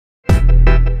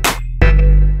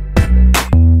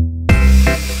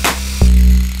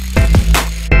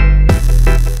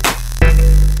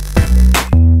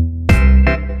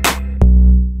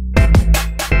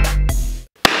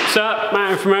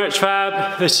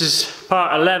this is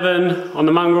part 11 on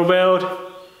the Mongrel build.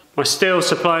 My steel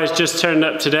supply has just turned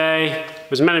up today.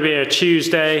 It was meant to be a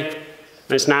Tuesday,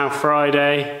 and it's now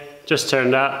Friday, just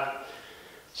turned up.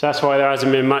 So that's why there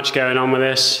hasn't been much going on with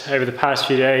this over the past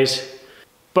few days.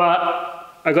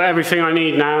 But I've got everything I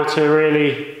need now to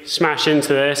really smash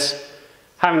into this.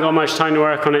 Haven't got much time to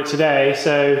work on it today,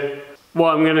 so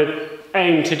what I'm gonna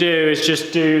aim to do is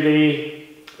just do the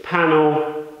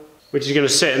panel, which is gonna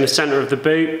sit in the center of the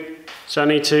boot. So I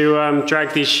need to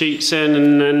drag these sheets in,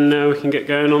 and then we can get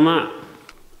going on that.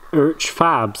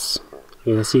 Urchfabs.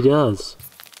 Yes, he does.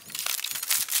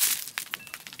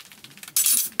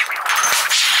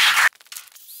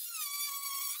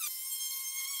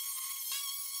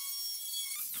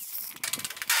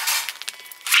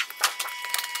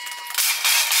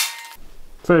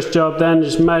 First job then,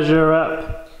 just measure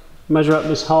up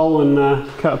this hole and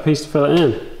cut a piece to fill it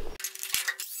in.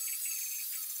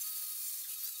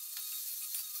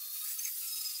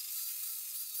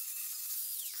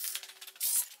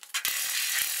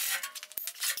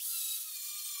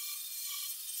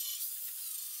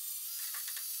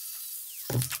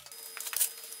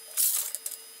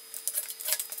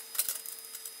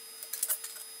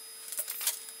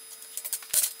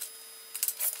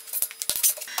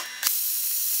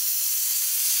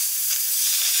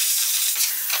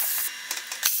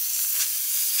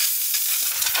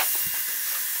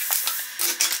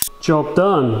 Job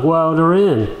done, welder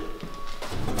in.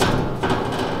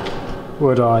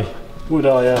 Would I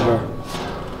ever.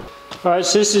 Alright,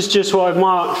 so this is just what I've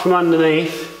marked from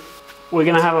underneath. We're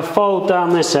going to have a fold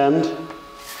down this end.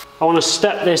 I want to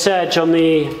step this edge on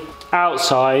the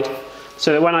outside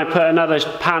so that when I put another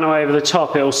panel over the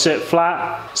top, it will sit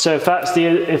flat. So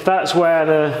if that's where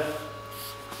the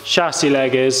chassis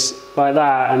leg is, like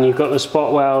that, and you've got the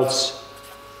spot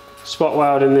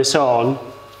welding this on,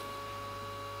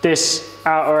 this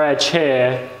outer edge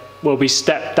here will be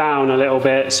stepped down a little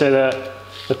bit so that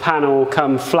the panel will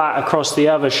come flat across the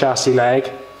other chassis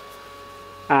leg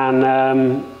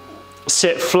and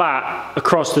sit flat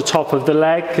across the top of the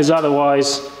leg, because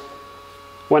otherwise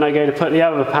when I go to put the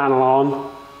other panel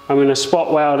on, I'm going to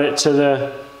spot weld it to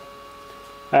the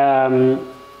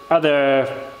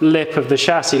other lip of the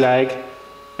chassis leg,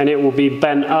 and it will be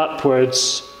bent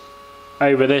upwards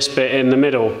over this bit in the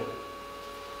middle.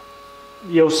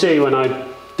 You'll see when I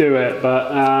do it,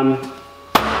 but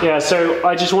yeah, so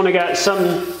I just want to get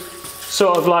some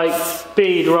sort of like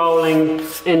bead rolling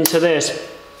into this,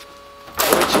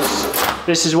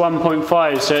 this is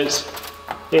 1.5, so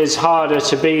it's harder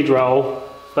to bead roll,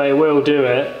 but it will do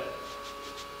it.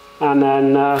 And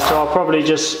then so I'll probably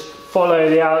just follow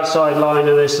the outside line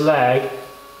of this leg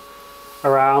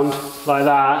around like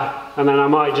that, and then I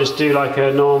might just do like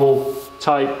a normal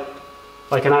type,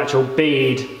 like an actual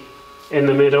bead in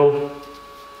the middle,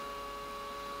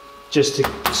 just to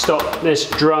stop this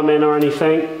drumming or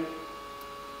anything.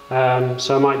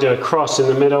 So I might do a cross in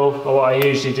the middle, or what I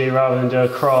usually do rather than do a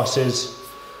cross is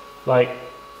like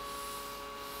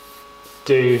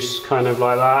do kind of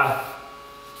like that,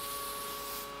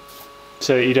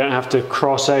 so that you don't have to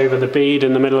cross over the bead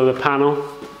in the middle of the panel.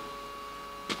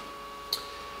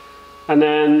 And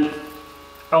then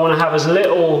I want to have as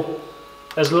little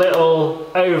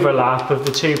overlap of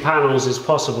the two panels as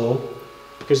possible,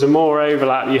 because the more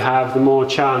overlap you have, the more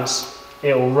chance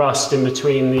it will rust in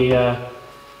between the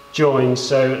joins.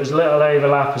 So as little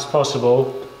overlap as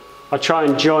possible. I try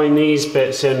and join these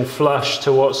bits in flush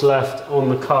to what's left on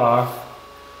the car,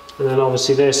 and then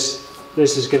obviously this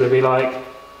is going to be like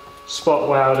spot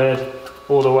welded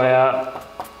all the way up,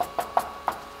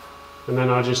 and then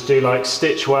I'll just do like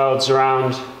stitch welds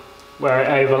around where it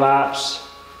overlaps,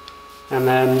 and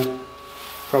then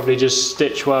probably just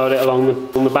stitch weld it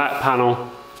along the back panel.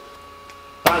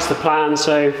 That's the plan.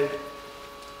 So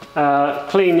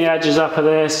clean the edges up of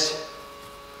this,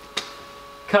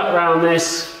 cut around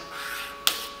this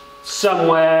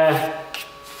somewhere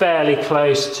fairly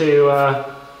close to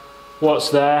what's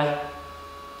there,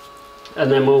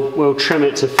 and then we'll trim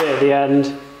it to fit at the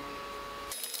end.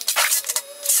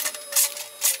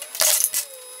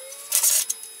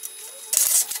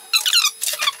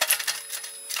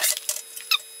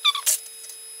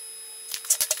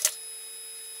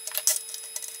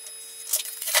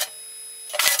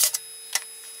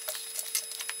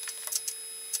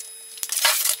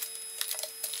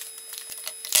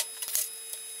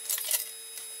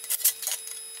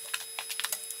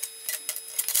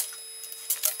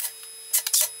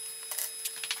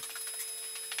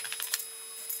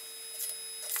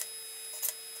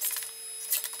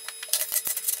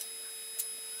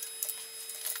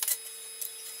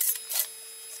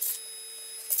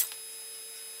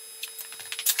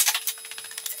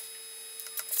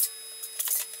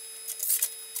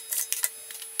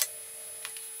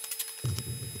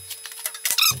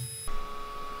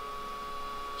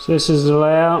 So this is the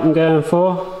layout I'm going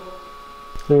for.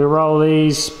 I'm going to roll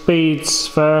these beads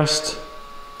first,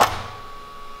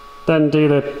 then do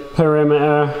the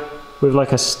perimeter with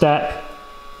like a step,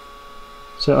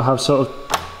 so it'll have sort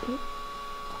of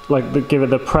like give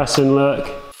it the pressing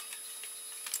look.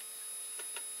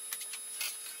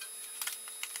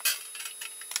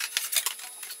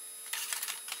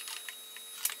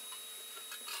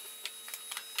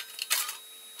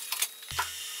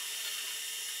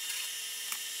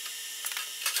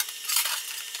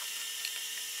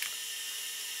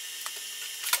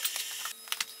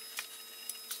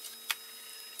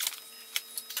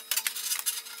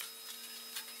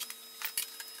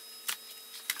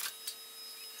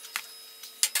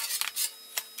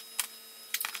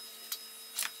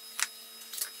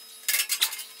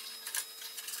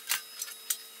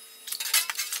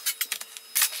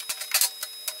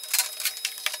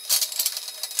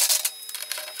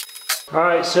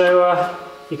 Alright, so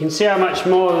you can see how much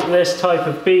more this type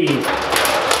of bead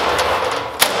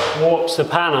warps the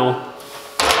panel,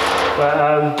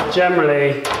 but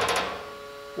generally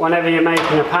whenever you're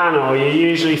making a panel you're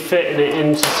usually fitting it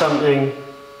into something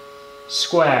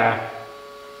square.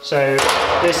 So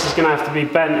this is going to have to be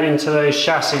bent into those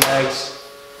chassis legs.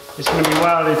 It's going to be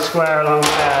welded square along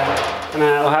there, and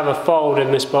then it'll have a fold in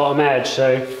this bottom edge.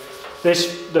 So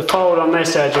the fold on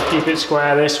this edge will keep it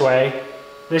square this way.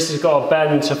 This has got a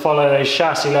bend to follow those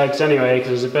chassis legs anyway,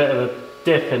 because there's a bit of a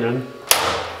dip in them.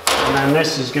 And then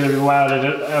this is going to be welded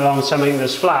along something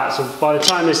that's flat. So by the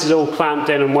time this is all clamped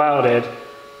in and welded,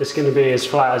 it's going to be as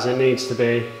flat as it needs to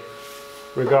be,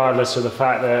 regardless of the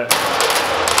fact that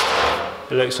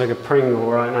it looks like a Pringle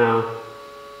right now.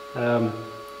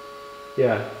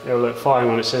 Yeah, it'll look fine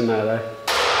when it's in there though.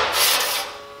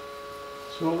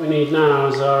 So what we need now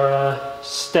is our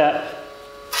step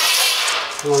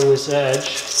along this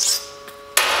edge.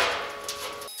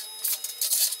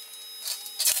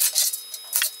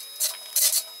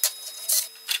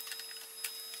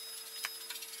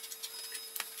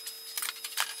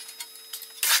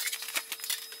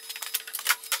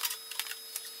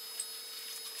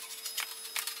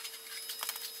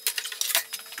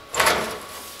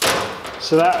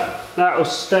 So that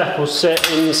step will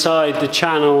sit inside the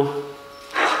channel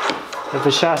of the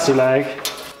chassis leg,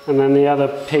 and then the other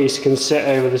piece can sit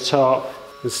over the top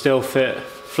and still fit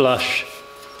flush.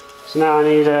 So now I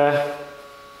need a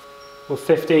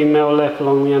 15mm lip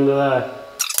along the end of there.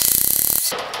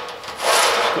 Just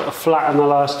got to flatten the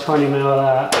last 20mm of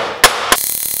that.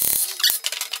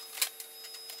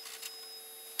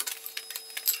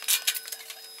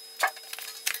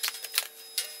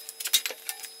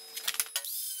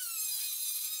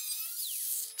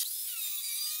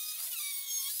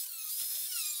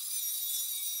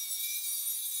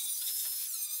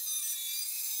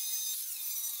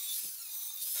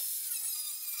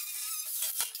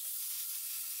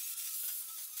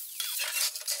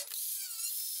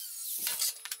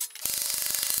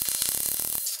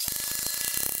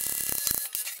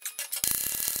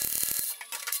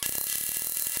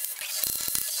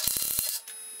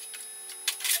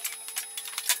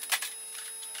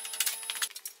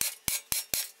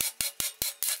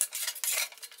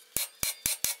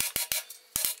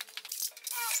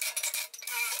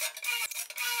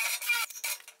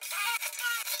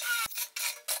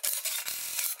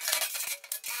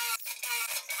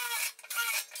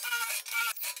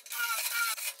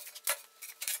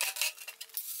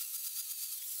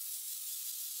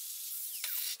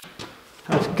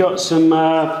 I've got some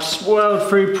weld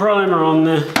through primer on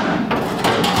the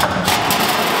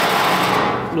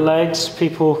legs.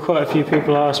 Quite a few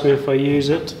people ask me if I use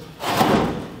it.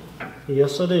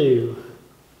 Yes, I do.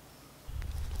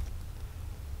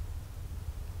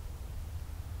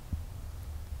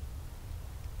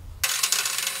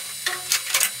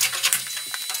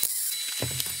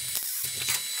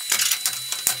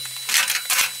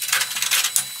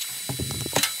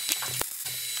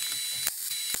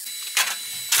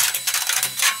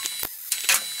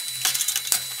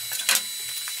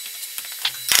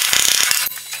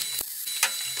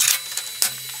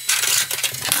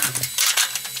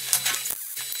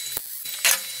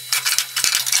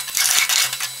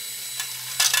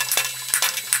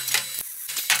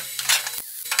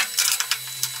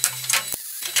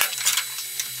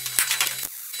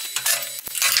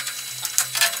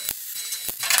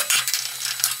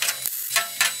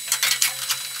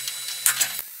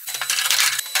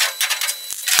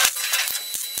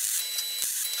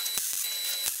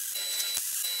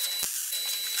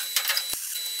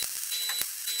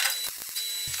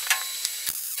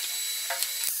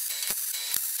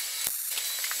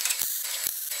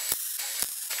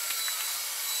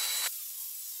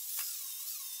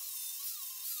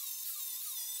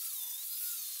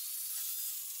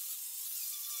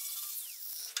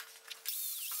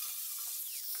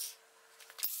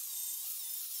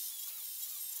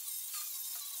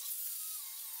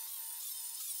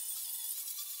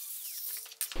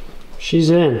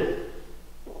 she's in.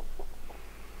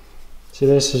 See,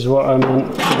 this is what I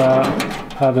meant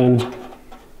about having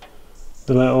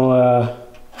the little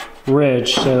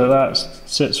ridge so that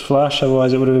sits flush,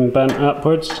 otherwise it would have been bent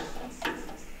upwards.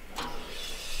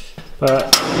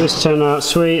 But this turned out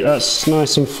sweet. That's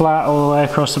nice and flat all the way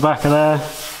across the back of there.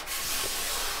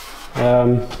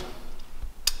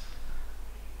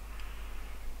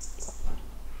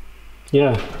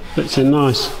 Yeah, fits in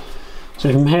nice.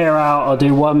 So from here out I'll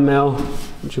do 1 mil,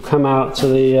 which will come out to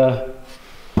the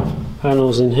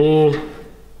panels in here.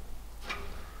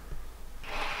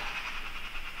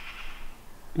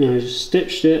 Now just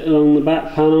stitched it along the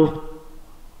back panel.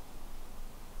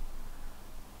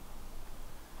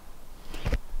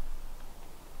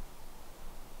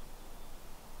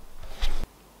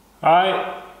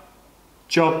 Alright,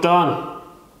 job done.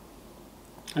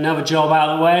 Another job out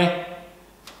of the way.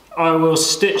 I will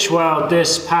stitch weld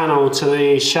this panel to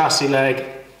the chassis leg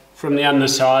from the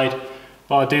underside,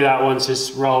 but I'll do that once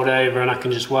it's rolled over and I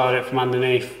can just weld it from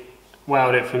underneath,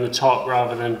 weld it from the top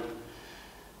rather than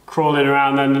crawling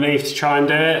around underneath to try and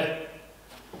do it.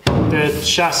 The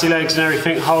chassis legs and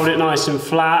everything hold it nice and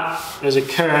flat. There's a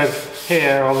curve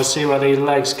here, obviously, where these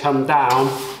legs come down,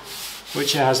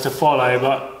 which it has to follow,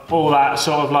 but all that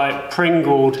sort of like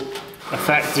pringled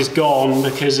effect is gone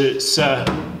because it's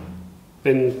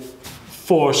been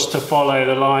forced to follow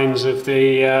the lines of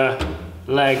the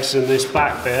legs and this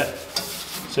back bit.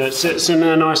 So it sits in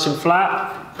there nice and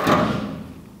flat.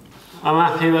 I'm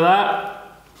happy with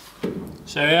that.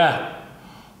 So yeah,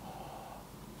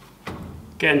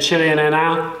 getting chilly in here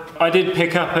now. I did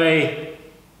pick up a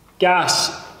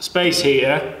gas space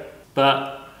heater,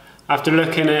 but after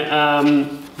looking at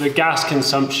the gas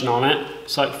consumption on it,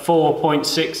 it's like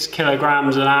 4.6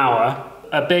 kilograms an hour.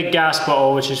 A big gas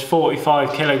bottle, which is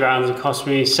 45 kilograms, it cost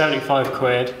me 75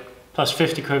 quid, plus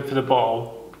 50 quid for the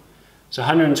bottle. It's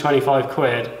 125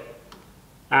 quid.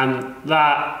 And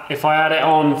that, if I had it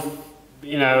on,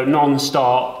 you know,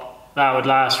 non-stop, that would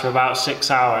last for about 6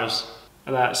 hours.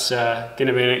 That's going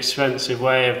to be an expensive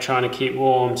way of trying to keep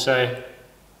warm. So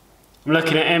I'm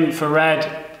looking at infrared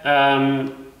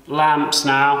lamps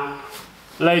now.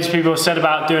 Loads of people have said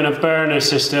about doing a burner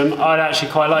system. I'd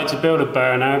actually quite like to build a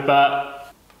burner,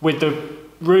 but with the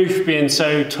roof being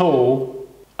so tall,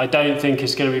 I don't think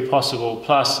it's going to be possible.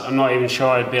 Plus, I'm not even sure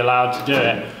I'd be allowed to do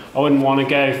it. I wouldn't want to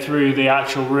go through the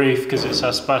actual roof because it's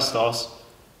asbestos.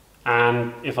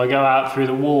 And if I go out through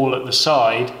the wall at the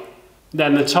side,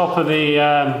 then the top of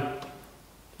the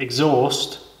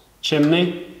exhaust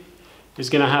chimney is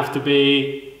going to have to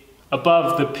be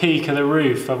above the peak of the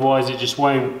roof, otherwise it just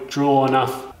won't draw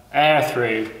enough air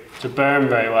through to burn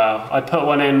very well. I put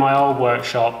one in my old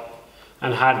workshop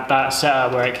and had that set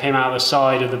up where it came out the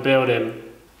side of the building,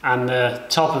 and the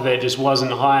top of it just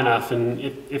wasn't high enough, and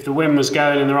if the wind was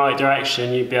going in the right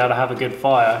direction, you'd be able to have a good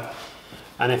fire,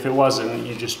 and if it wasn't,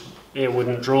 it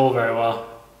wouldn't draw very well.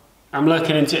 I'm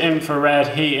looking into infrared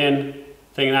heating.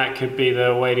 I think that could be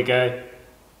the way to go.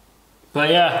 But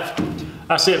yeah,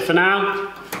 that's it for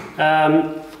now.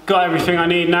 Got everything I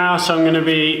need now, so I'm going to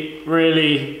be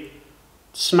really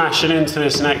smashing into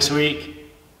this next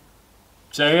week.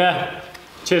 So yeah,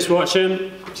 cheers for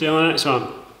watching. See you on the next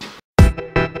one.